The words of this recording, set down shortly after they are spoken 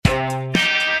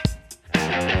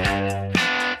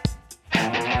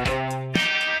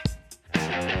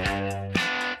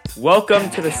Welcome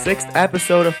to the 6th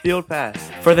episode of Field Pass.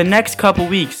 For the next couple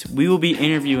weeks, we will be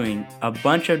interviewing a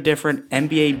bunch of different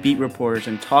NBA beat reporters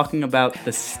and talking about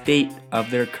the state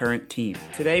of their current team.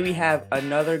 Today we have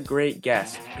another great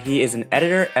guest. He is an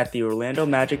editor at the Orlando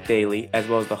Magic Daily, as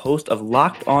well as the host of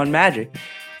Locked On Magic,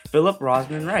 Philip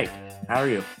Rossman-Reich. How are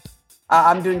you?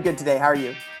 I'm doing good today. How are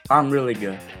you? I'm really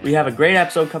good. We have a great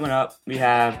episode coming up. We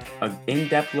have an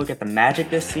in-depth look at the Magic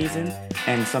this season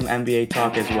and some NBA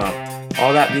talk as well.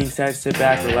 All that being said, sit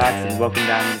back, relax, and welcome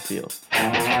down to the field.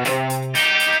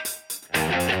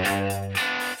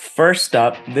 First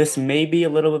up, this may be a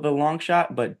little bit of a long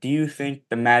shot, but do you think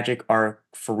the Magic are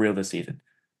for real this season?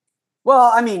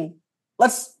 Well, I mean,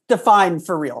 let's define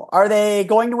for real. Are they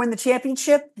going to win the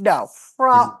championship? No,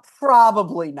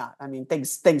 probably not. I mean,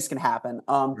 things can happen.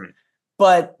 Right.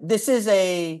 But this is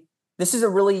a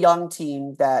really young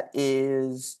team that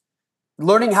is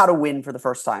learning how to win for the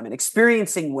first time and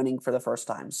experiencing winning for the first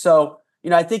time. So,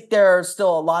 I think there are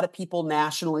still a lot of people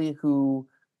nationally who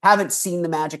haven't seen the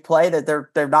Magic play, that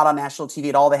they're not on national TV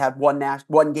at all. They have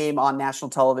one game on national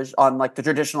television, on like the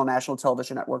traditional national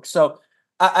television network. So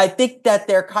I think that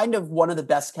they're kind of one of the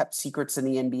best kept secrets in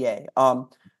the NBA.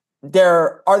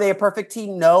 Are they a perfect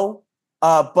team? No,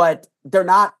 but they're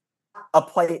not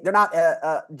they're not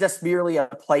just merely a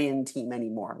play-in team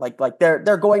anymore. Like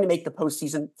they're going to make the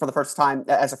postseason for the first time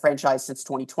as a franchise since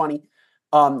 2020.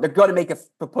 They're going to make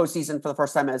the postseason for the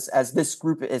first time as this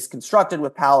group is constructed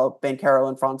with Paolo Banchero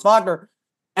and Franz Wagner.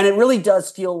 And it really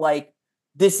does feel like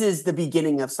this is the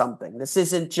beginning of something. This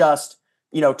isn't just,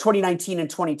 2019 and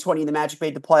 2020, the Magic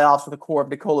made the playoffs with a core of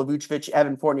Nikola Vucevic,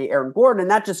 Evan Fournier, Aaron Gordon.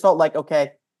 And that just felt like,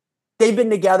 okay, they've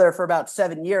been together for about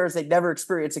 7 years. They've never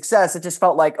experienced success. It just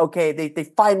felt like, okay, they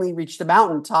finally reached the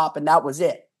mountaintop and that was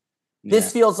it. Yeah.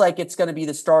 This feels like it's going to be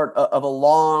the start of a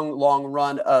long, long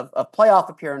run of playoff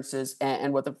appearances.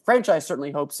 And what the franchise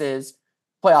certainly hopes is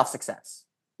playoff success.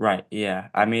 Right. Yeah.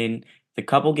 I mean, the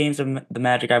couple games of the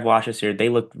Magic I've watched this year, they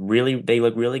look really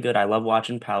good. I love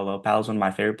watching Paolo. Paolo's one of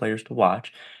my favorite players to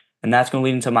watch. And that's going to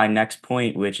lead into my next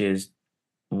point, which is,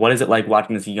 what is it like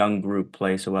watching this young group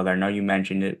play so well? I know you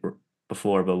mentioned it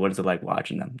before, but what is it like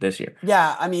watching them this year?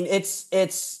 Yeah, I mean,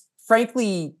 it's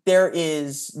frankly, there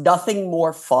is nothing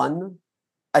more fun,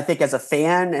 I think, as a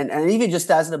fan and even just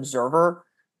as an observer,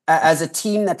 as a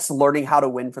team that's learning how to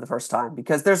win for the first time,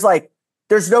 because there's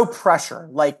no pressure.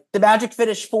 Like, the Magic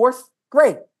finished fourth,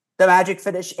 great. The Magic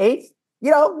finished eighth,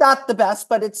 not the best,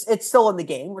 but it's still in the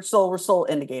game. We're still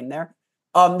in the game there.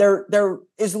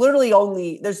 There's literally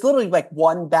like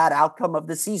one bad outcome of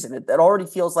the season. It already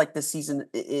feels like this season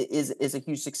is a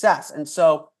huge success. And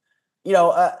so,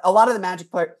 a lot of the Magic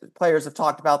players have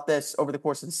talked about this over the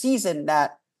course of the season,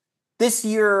 that this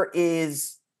year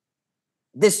is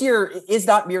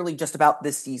not merely just about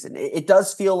this season. It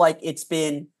does feel like it's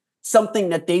been something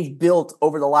that they've built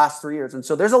over the last 3 years. And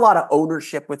so there's a lot of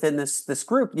ownership within this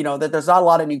group, that there's not a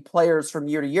lot of new players from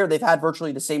year to year. They've had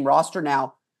virtually the same roster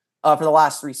now for the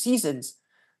last 3 seasons.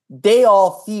 They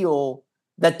all feel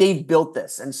that they've built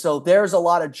this. And so there's a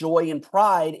lot of joy and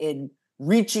pride in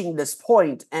reaching this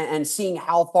point and seeing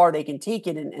how far they can take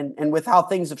it. And with how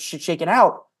things have shaken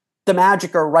out, the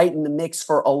Magic are right in the mix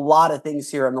for a lot of things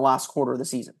here in the last quarter of the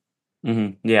season.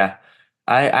 Mm-hmm. Yeah.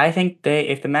 I think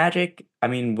if the Magic,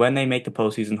 when they make the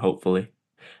postseason, hopefully,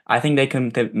 I think they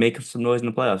can make some noise in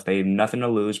the playoffs. They have nothing to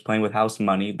lose, playing with house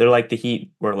money. They're like the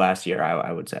Heat were last year,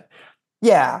 I would say.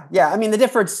 Yeah. I mean, the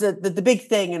difference, the big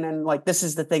thing, and then like this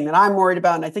is the thing that I'm worried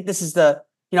about, and I think this is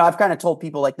I've kind of told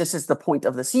people, like, this is the point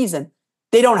of the season.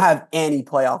 They don't have any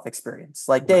playoff experience.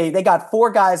 Like, they got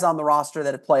 4 guys on the roster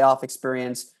that have playoff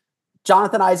experience.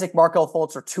 Jonathan Isaac, Markelle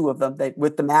Fultz are 2 of them.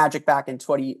 With the Magic back in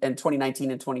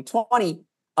 2019 and 2020,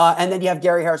 and then you have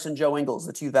Gary Harris and Joe Ingles,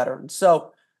 the 2 veterans.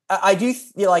 So I do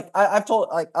feel like I've told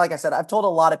a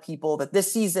lot of people that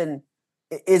this season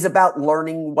is about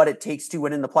learning what it takes to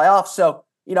win in the playoffs. So,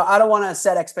 I don't want to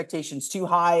set expectations too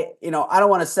high. I don't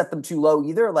want to set them too low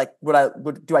either. Like,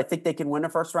 do I think they can win a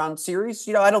first round series?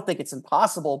 I don't think it's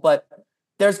impossible, but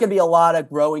there's going to be a lot of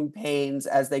growing pains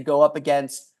as they go up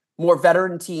against more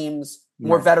veteran teams,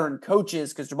 more veteran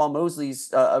coaches, because Jamal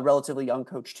Mosley's a relatively young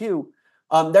coach too.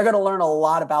 They're going to learn a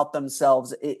lot about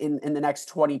themselves in the next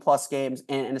 20 plus games,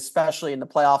 and especially in the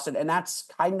playoffs. And that's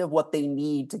kind of what they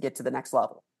need to get to the next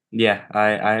level. Yeah,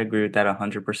 I agree with that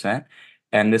 100%.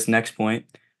 And this next point,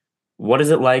 what is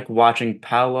it like watching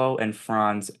Paolo and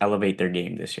Franz elevate their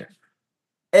game this year?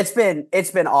 It's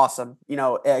been awesome.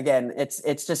 Again,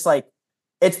 it's just like,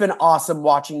 it's been awesome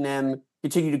watching them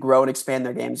continue to grow and expand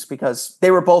their games, because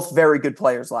they were both very good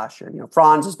players last year.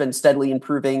 Franz has been steadily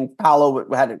improving. Paolo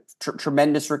had a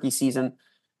tremendous rookie season.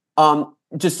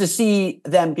 just to see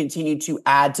them continue to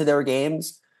add to their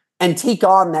games and take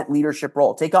on that leadership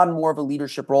role, take on more of a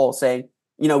leadership role, saying,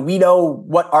 we know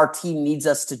what our team needs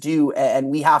us to do and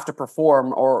we have to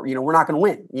perform or, we're not going to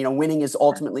win. Winning is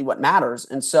ultimately what matters.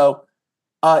 And so,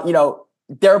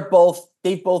 they've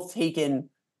both taken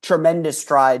tremendous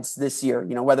strides this year,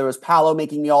 whether it was Paolo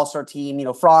making the All-Star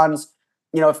team, Franz,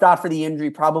 if not for the injury,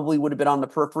 probably would have been on the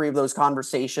periphery of those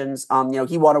conversations.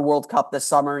 He won a World Cup this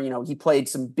summer. He played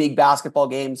some big basketball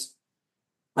games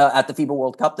at the FIBA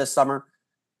World Cup this summer.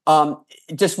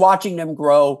 Just watching them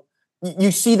grow,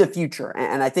 you see the future.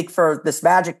 And I think for this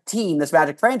Magic team, this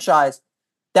Magic franchise,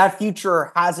 that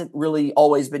future hasn't really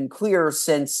always been clear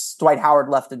since Dwight Howard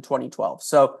left in 2012.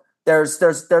 So there's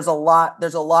a lot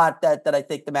that I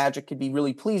think the Magic could be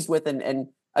really pleased with and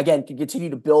again can continue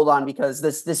to build on, because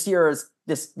this year is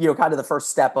kind of the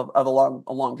first step of a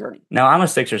long journey. Now, I'm a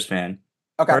Sixers fan.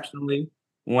 Okay. Personally,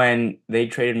 when they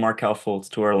traded Markelle Fultz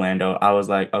to Orlando, I was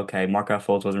like, okay, Markelle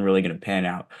Fultz wasn't really going to pan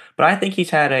out. But I think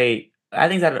he's had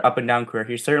an up and down career.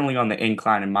 He's certainly on the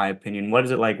incline, in my opinion. What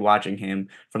is it like watching him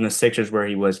from the Sixers, where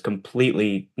he was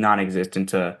completely non-existent,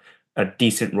 to a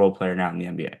decent role player now in the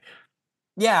NBA?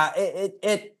 Yeah,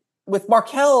 it with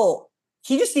Markelle,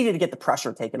 he just needed to get the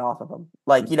pressure taken off of him.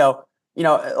 Like,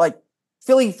 like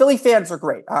Philly fans are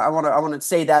great. I want to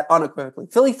say that unequivocally.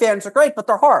 Philly fans are great, but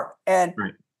they're hard. And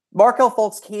Right. Markelle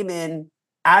Fultz came in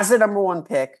as a number one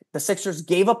pick. The Sixers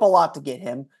gave up a lot to get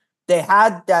him. They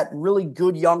had that really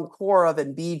good young core of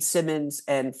Embiid, Simmons,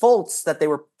 and Fultz that they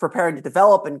were preparing to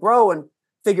develop and grow, and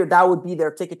figured that would be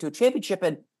their ticket to a championship.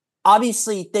 And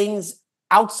obviously things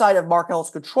outside of Markelle's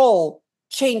control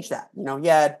changed that. He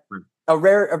had a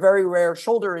very rare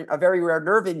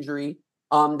nerve injury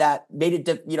that made it,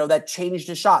 that changed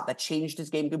his shot, that changed his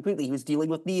game completely. He was dealing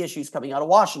with knee issues coming out of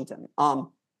Washington.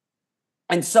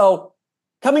 And so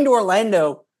coming to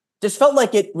Orlando just felt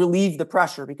like it relieved the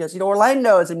pressure, because,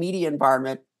 Orlando as a media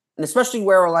environment, and especially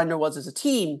where Orlando was as a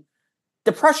team,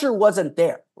 the pressure wasn't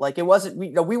there. Like, it wasn't,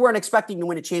 we weren't expecting to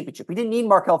win a championship. We didn't need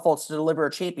Markelle Fultz to deliver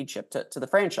a championship to the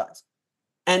franchise.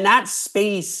 And that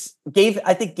space gave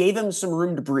him some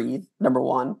room to breathe, number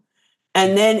one.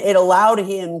 And then it allowed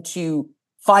him to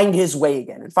find his way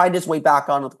again and find his way back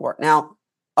onto the court. Now,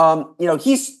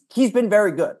 he's been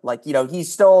very good. Like,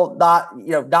 he's still not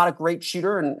a great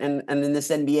shooter. And in this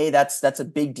NBA, that's a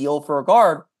big deal for a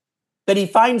guard. But he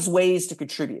finds ways to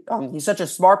contribute. He's such a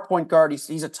smart point guard.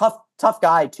 He's a tough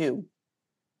guy too.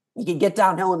 He can get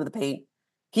downhill into the paint.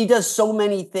 He does so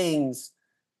many things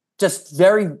just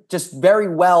very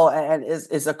well, and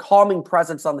is a calming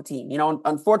presence on the team.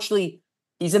 Unfortunately,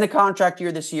 he's in a contract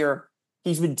year this year.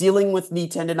 He's been dealing with knee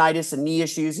tendonitis and knee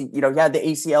issues. He had the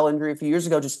ACL injury a few years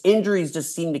ago. Just injuries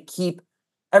just seem to keep,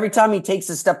 every time he takes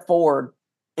a step forward,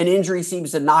 an injury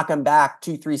seems to knock him back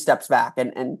 2-3 steps back.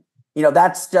 And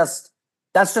that's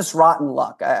just rotten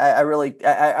luck. I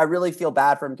really feel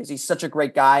bad for him, because he's such a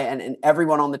great guy, and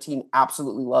everyone on the team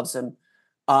absolutely loves him.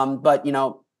 But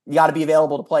you got to be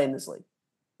available to play in this league.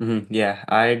 Mm-hmm. Yeah,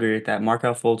 I agree with that.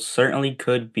 Markelle Fultz certainly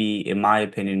could be, in my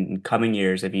opinion, in coming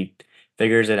years, if he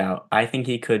figures it out, I think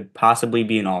he could possibly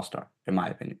be an all-star, in my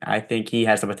opinion. I think he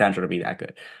has the potential to be that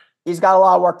good. He's got a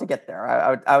lot of work to get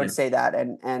there. I would say that.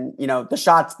 And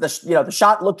the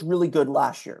shot looked really good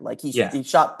last year. Like he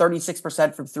shot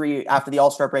 36% from three after the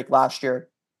All-Star break last year.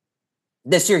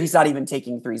 This year, he's not even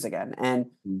taking threes again. And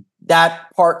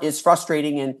that part is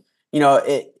frustrating. And,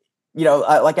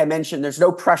 like I mentioned, there's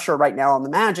no pressure right now on the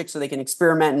Magic, so they can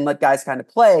experiment and let guys kind of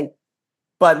play.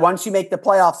 But once you make the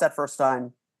playoffs that first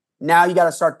time, now you got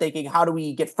to start thinking, how do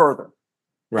we get further?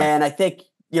 Right. And I think,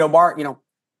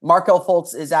 Markelle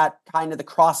Fultz is at kind of the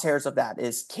crosshairs of that,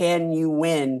 is, can you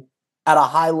win at a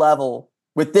high level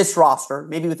with this roster?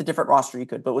 Maybe with a different roster you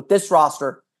could, but with this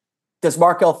roster, does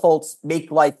Markelle Fultz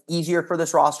make life easier for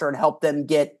this roster and help them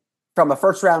get from a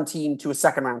first round team to a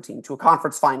second round team, to a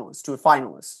conference finalist, to a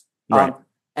finalist? Right.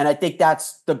 And I think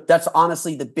that's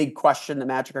honestly the big question the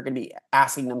Magic are going to be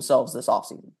asking themselves this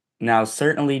offseason. Now,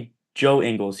 certainly Joe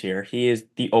Ingles here. He is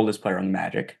the oldest player on the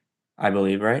Magic, I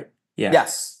believe, right? Yeah.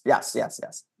 Yes.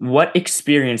 What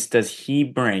experience does he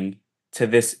bring to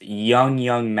this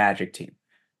young Magic team?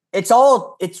 It's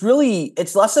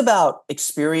less about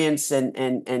experience and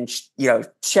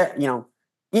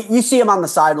you see him on the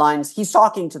sidelines. He's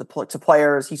talking to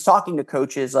players. He's talking to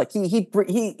coaches. Like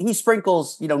he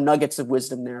sprinkles, nuggets of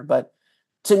wisdom there. But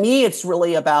to me, it's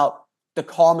really about the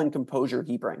calm and composure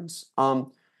he brings.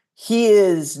 He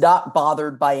is not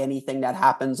bothered by anything that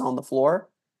happens on the floor.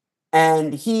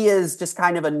 And he is just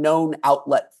kind of a known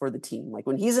outlet for the team. Like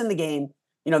when he's in the game,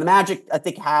 the Magic, I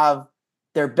think, have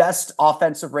their best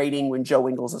offensive rating when Joe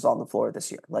Ingles is on the floor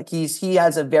this year. Like he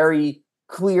has a very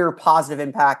clear positive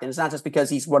impact, and it's not just because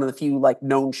he's one of the few like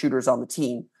known shooters on the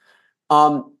team.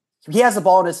 He has the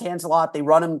ball in his hands a lot. They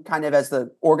run him kind of as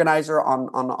the organizer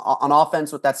on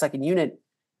offense with that second unit.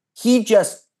 He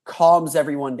just calms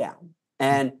everyone down,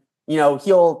 and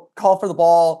he'll call for the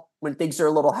ball when things are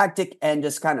a little hectic and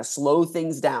just kind of slow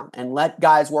things down and let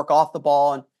guys work off the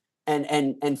ball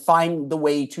and find the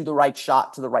way to the right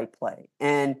shot, to the right play.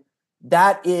 And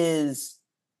that is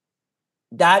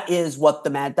what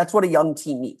that's what a young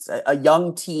team needs. A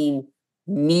young team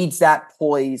needs that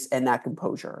poise and that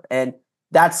composure. And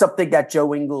that's something that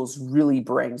Joe Ingles really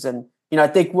brings. And, I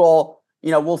think we'll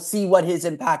see what his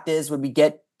impact is when we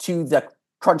get to the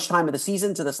crunch time of the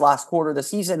season, to this last quarter of the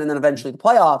season, and then eventually the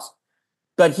playoffs.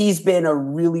 But he's been a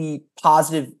really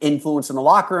positive influence in the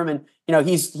locker room. And,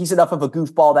 he's enough of a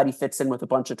goofball that he fits in with a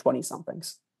bunch of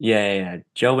 20-somethings. Yeah.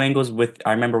 Joe Ingles,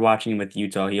 I remember watching him with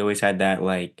Utah. He always had that,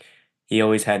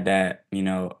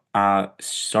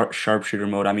 sharpshooter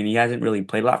mode. I mean, he hasn't really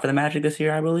played a lot for the Magic this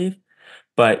year, I believe.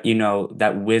 But,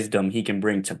 that wisdom he can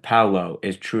bring to Paolo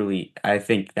is truly, I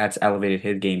think that's elevated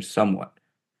his game somewhat.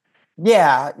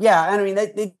 Yeah. And I mean,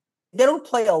 they don't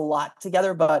play a lot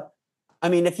together, but I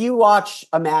mean, if you watch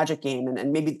a Magic game,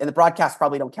 and maybe and the broadcast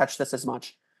probably don't catch this as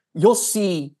much, you'll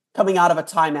see coming out of a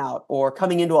timeout or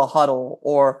coming into a huddle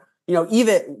or,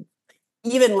 even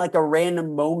like a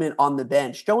random moment on the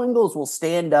bench, Joe Ingles will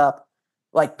stand up,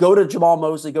 like go to Jamal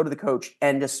Mosley, go to the coach,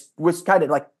 and just kind of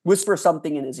like whisper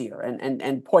something in his ear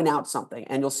and point out something.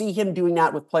 And you'll see him doing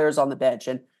that with players on the bench.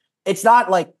 And it's not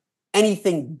like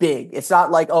anything big. It's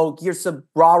not like, oh, here's some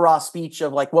rah-rah speech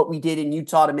of like what we did in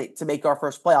Utah to make our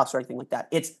first playoffs or anything like that.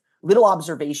 It's little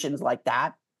observations like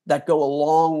that go a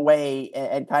long way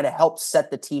and kind of help set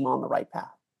the team on the right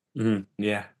path. Mm-hmm.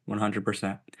 Yeah,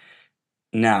 100%.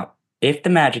 Now, if the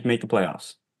Magic make the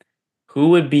playoffs, who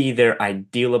would be their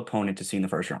ideal opponent to see in the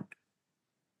first round?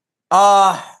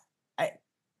 I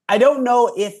don't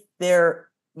know if there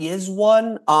is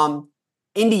one.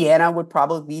 Indiana would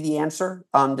probably be the answer,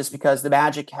 just because the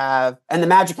Magic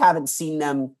haven't seen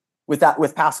them with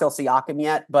Pascal Siakam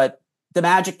yet, but the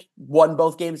Magic won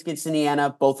both games against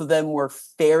Indiana. Both of them were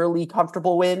fairly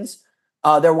comfortable wins.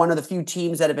 They're one of the few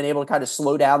teams that have been able to kind of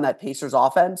slow down that Pacers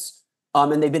offense,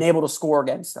 and they've been able to score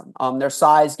against them. Their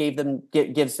size gives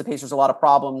the Pacers a lot of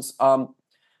problems. On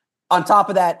top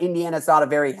of that, Indiana's not a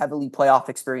very heavily playoff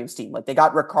experienced team. Like they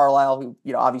got Rick Carlisle,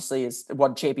 who obviously has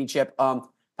won a championship.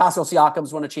 Pascal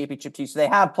Siakam's won a championship too, so they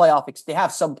have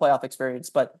some playoff experience.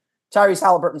 But Tyrese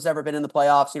Halliburton's never been in the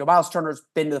playoffs. Miles Turner's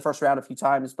been to the first round a few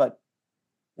times, but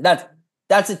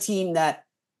that's a team that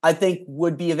I think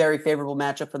would be a very favorable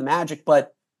matchup for the Magic.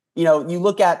 But you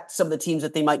look at some of the teams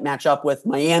that they might match up with.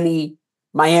 Miami's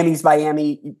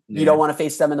Miami. You don't want to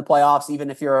face them in the playoffs, even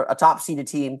if you're a top seeded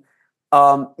team.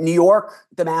 New York,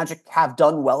 the Magic have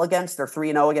done well against. They're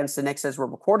 3-0 against the Knicks as we're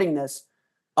recording this.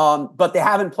 But they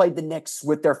haven't played the Knicks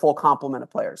with their full complement of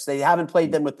players. They haven't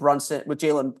played them with Brunson, with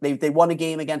Jalen. They won a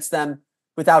game against them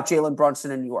without Jalen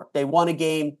Brunson in New York. They won a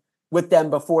game with them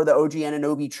before the OG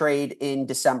Anunoby trade in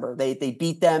December. They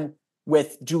beat them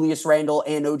with Julius Randle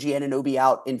and OG Anunoby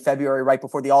out in February, right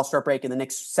before the All-Star break, and the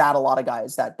Knicks sat a lot of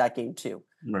guys that game too.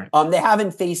 Right. They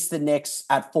haven't faced the Knicks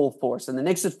at full force, and the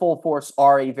Knicks at full force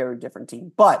are a very different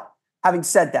team. But having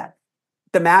said that,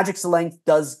 the Magic's length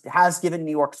has given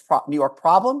New York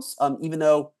problems, even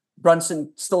though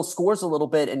Brunson still scores a little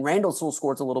bit and Randle still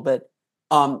scores a little bit.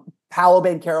 Paolo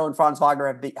Banchero and Franz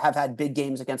Wagner have had big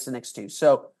games against the Knicks too.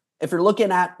 So if you're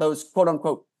looking at those quote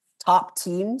unquote top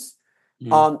teams,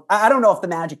 I don't know if the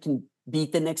Magic can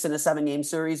beat the Knicks in a 7-game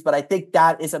series, but I think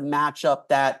that is a matchup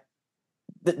that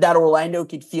Orlando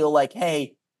could feel like,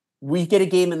 hey, we get a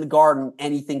game in the Garden,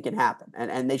 anything can happen.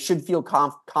 And they should feel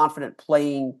confident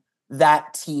playing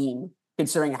that team,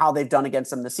 considering how they've done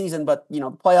against them this season. But, the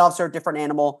playoffs are a different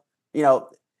animal.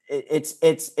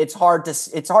 It's hard to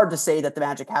say that the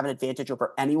Magic have an advantage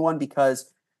over anyone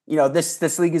because,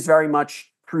 this league is very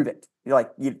much prove it.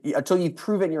 Until you've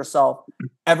proven yourself,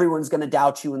 everyone's going to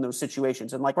doubt you in those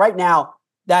situations. And like right now,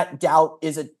 that doubt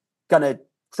isn't going to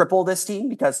cripple this team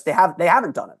because they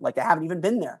haven't done it. Like they haven't even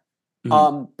been there.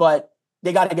 But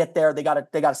they got to get there. They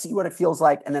got to see what it feels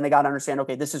like, and then they got to understand.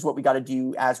 Okay, this is what we got to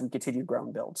do as we continue to grow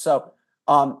and build. So,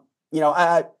 I'm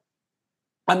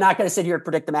not going to sit here and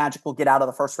predict the Magic will get out of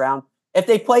the first round. If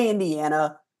they play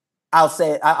Indiana,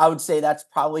 I would say that's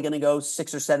probably going to go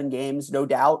 6 or 7 games, no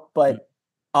doubt. But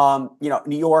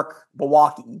New York,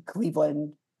 Milwaukee,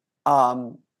 Cleveland,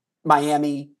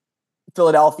 Miami,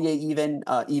 Philadelphia, even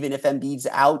if Embiid's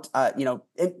out,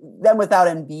 then without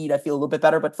Embiid, I feel a little bit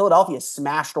better. But Philadelphia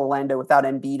smashed Orlando without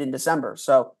Embiid in December,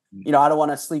 so I don't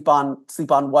want to sleep on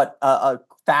what a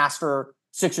faster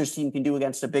Sixers team can do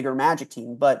against a bigger Magic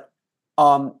team. But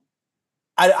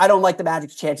I don't like the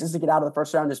Magic's chances to get out of the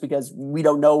first round just because we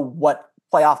don't know what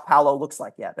playoff Paolo looks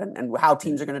like yet, and how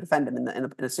teams are going to defend him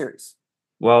in a series.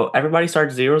 Well, everybody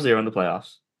starts 0-0 in the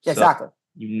playoffs. Yeah, So exactly.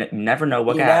 you never know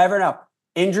what You can happen. never know.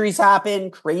 Injuries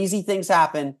happen, crazy things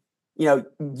happen.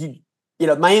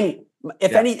 Miami.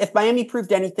 If Miami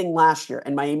proved anything last year,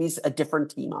 and Miami's a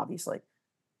different team, obviously,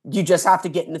 you just have to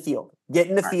get in the field. Get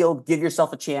in the field, give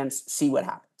yourself a chance, see what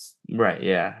happens. Right,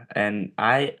 yeah. And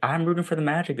I'm rooting for the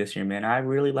Magic this year, man. I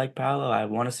really like Paolo. I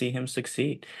want to see him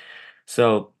succeed.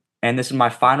 So, and this is my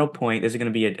final point. This is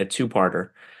going to be a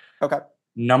two-parter. Okay.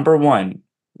 Number one,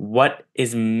 what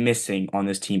is missing on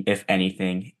this team, if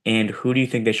anything, and who do you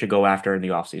think they should go after in the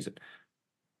offseason?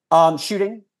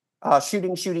 Shooting.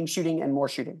 Shooting, and more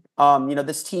shooting.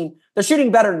 This team, they're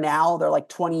shooting better now. They're like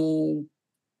 25th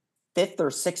or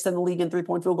 6th in the league in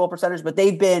 3-point field goal percentage, but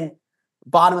they've been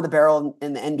bottom of the barrel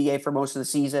in the NBA for most of the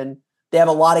season. They have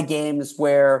a lot of games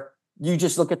where you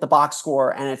just look at the box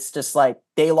score and it's just like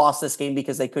they lost this game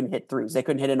because they couldn't hit threes. They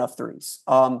couldn't hit enough threes.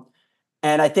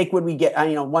 And I think when we get,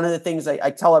 one of the things I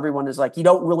tell everyone is like, you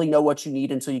don't really know what you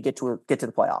need until you get to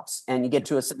the playoffs and you get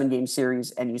to a 7-game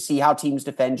series and you see how teams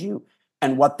defend you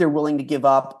and what they're willing to give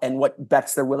up and what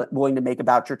bets they're willing to make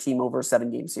about your team over a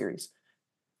 7-game series.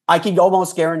 I can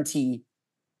almost guarantee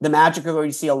the Magic are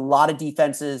going to see a lot of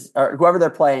defenses, or whoever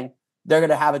they're playing, they're going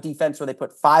to have a defense where they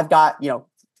put 5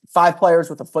 players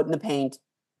with a foot in the paint.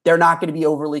 They're not going to be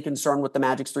overly concerned with the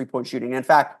Magic's 3-point shooting. And in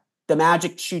fact, the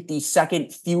Magic shoot the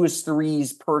second fewest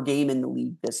threes per game in the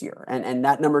league this year. And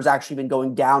that number's actually been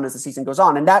going down as the season goes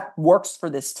on. And that works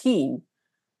for this team.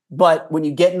 But when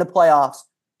you get in the playoffs,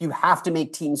 you have to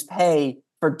make teams pay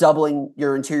for doubling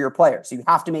your interior players. You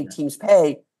have to make teams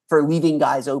pay for leaving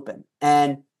guys open.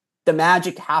 And the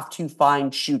Magic have to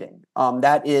find shooting.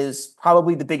 That is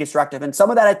probably the biggest directive. And some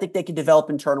of that I think they can develop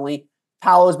internally.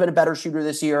 Paolo has been a better shooter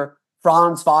this year.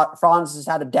 Franz has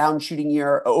had a down shooting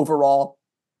year overall.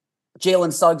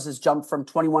 Jalen Suggs has jumped from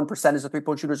 21% as a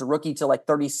 3-point shooter as a rookie to like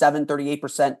 37,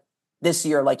 38% this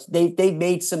year. Like they've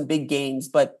made some big gains,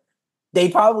 but they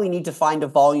probably need to find a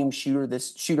volume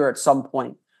shooter at some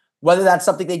point. Whether that's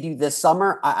something they do this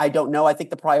summer, I don't know. I think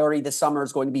the priority this summer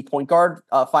is going to be point guard,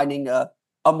 finding a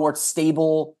more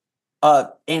stable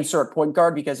answer at point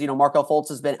guard because, Markelle Fultz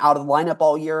has been out of the lineup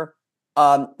all year.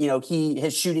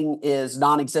 His shooting is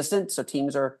non-existent. So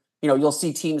teams are, you'll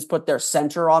see teams put their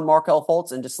center on Markelle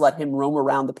Fultz and just let him roam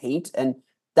around the paint. And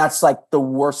that's like the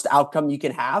worst outcome you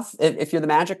can have if you're the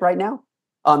Magic right now,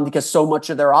 because so much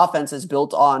of their offense is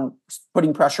built on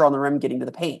putting pressure on the rim, getting to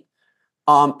the paint.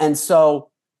 And so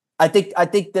I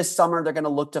think this summer they're going to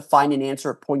look to find an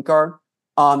answer at point guard.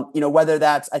 Whether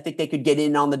that's, I think they could get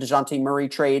in on the DeJounte Murray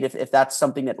trade if that's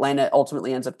something that Atlanta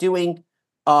ultimately ends up doing.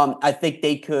 I think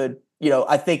they could, a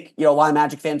lot of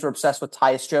Magic fans were obsessed with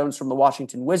Tyus Jones from the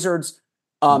Washington Wizards.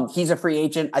 He's a free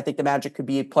agent. I think the Magic could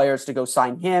be players to go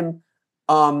sign him.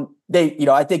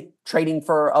 I think trading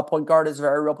for a point guard is a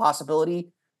very real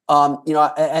possibility.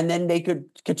 And then they could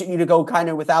continue to go kind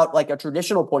of without like a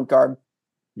traditional point guard,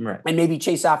 right, and maybe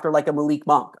chase after like a Malik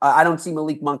Monk. I don't see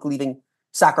Malik Monk leaving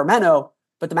Sacramento,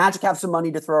 but the Magic have some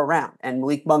money to throw around. And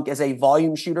Malik Monk is a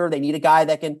volume shooter. They need a guy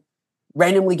that can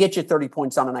randomly get you 30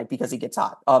 points on a night because he gets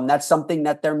hot. That's something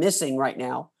that they're missing right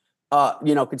now,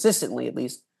 consistently at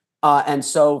least. And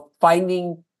so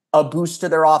finding a boost to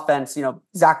their offense,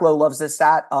 Zach Lowe loves this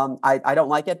stat. I don't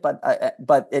like it,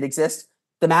 but it exists.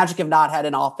 The Magic have not had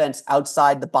an offense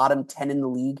outside the bottom 10 in the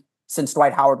league since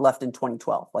Dwight Howard left in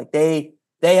 2012. Like they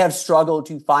have struggled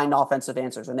to find offensive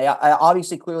answers, and they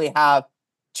obviously clearly have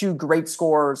 2 great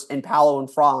scorers in Paolo and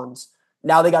Franz.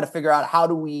 Now they got to figure out, how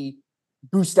do we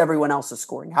boost everyone else's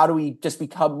scoring? How do we just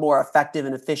become more effective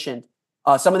and efficient?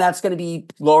 Some of that's going to be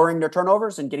lowering their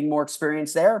turnovers and getting more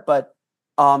experience there, but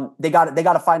they got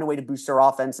to find a way to boost their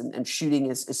offense, and shooting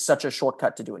is such a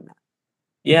shortcut to doing that.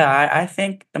 Yeah, I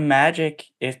think the Magic,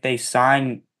 if they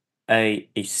sign a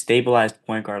stabilized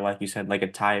point guard, like you said, like a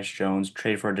Tyus Jones,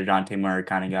 trade for a DeJounte Murray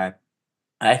kind of guy,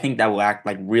 I think that will act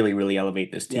like really, really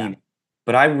elevate this team. Yeah.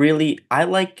 But I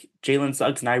like Jalen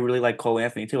Suggs, and I really like Cole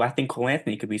Anthony too. I think Cole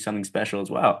Anthony could be something special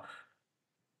as well.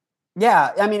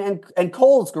 Yeah, I mean, and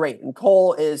Cole's great, and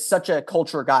Cole is such a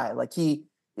culture guy. Like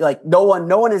no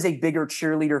one is a bigger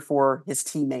cheerleader for his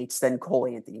teammates than Cole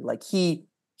Anthony. Like he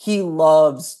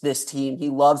loves this team. He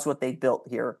loves what they built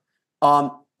here.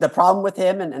 the problem with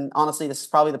him, and honestly, this is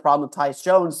probably the problem with Tyus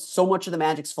Jones, so much of the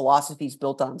Magic's philosophy is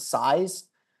built on size.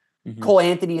 Mm-hmm. Cole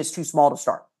Anthony is too small to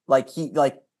start.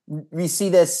 We see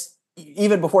this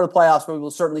even before the playoffs, but we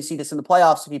will certainly see this in the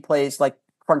playoffs if he plays like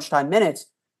crunch time minutes.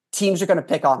 Teams are going to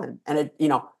pick on him. And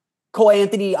Cole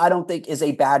Anthony, I don't think is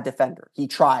a bad defender. He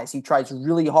tries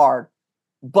really hard,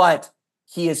 but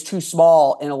he is too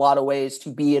small in a lot of ways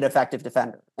to be an effective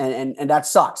defender. And that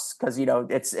sucks because,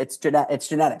 it's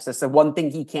genetics. That's the one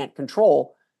thing he can't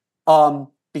control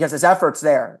because his effort's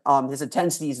there. His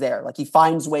intensity's there. Like he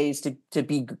finds ways to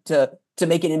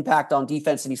make an impact on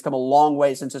defense, and he's come a long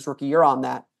way since his rookie year on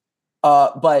that.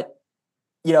 But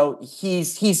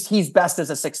he's best as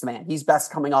a sixth man. He's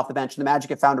best coming off the bench. And the Magic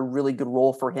have found a really good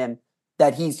role for him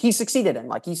that he's succeeded in.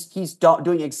 Like he's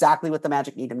doing exactly what the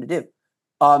Magic need him to do.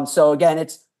 So again,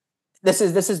 this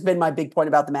has been my big point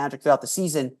about the Magic throughout the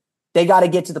season. They got to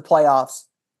get to the playoffs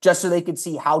just so they can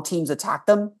see how teams attack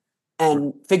them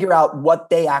and figure out what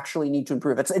they actually need to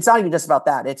improve. It's not even just about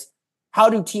that. It's how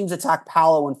do teams attack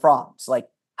Paolo and Franz? Like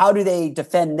how do they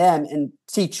defend them and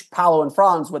teach Paolo and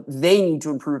Franz what they need to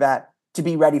improve at to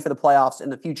be ready for the playoffs in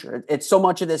the future? It's so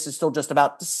much of this is still just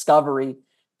about discovery.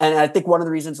 And I think one of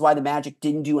the reasons why the Magic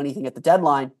didn't do anything at the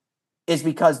deadline is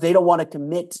because they don't want to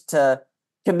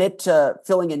commit to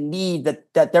filling a need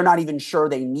that they're not even sure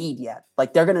they need yet.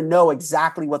 Like they're going to know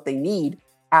exactly what they need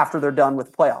after they're done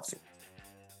with playoffs.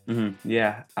 Mm-hmm.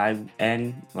 Yeah,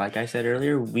 and like I said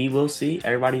earlier, we will see.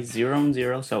 Everybody's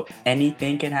 0-0, so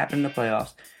anything can happen in the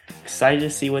playoffs. Excited to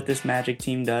see what this Magic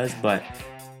team does, but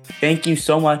thank you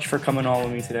so much for coming on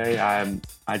with me today.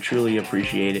 I truly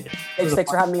appreciate it.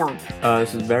 Thanks for having me on.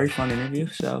 This was a very fun interview,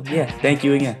 so yeah, thank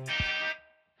you again.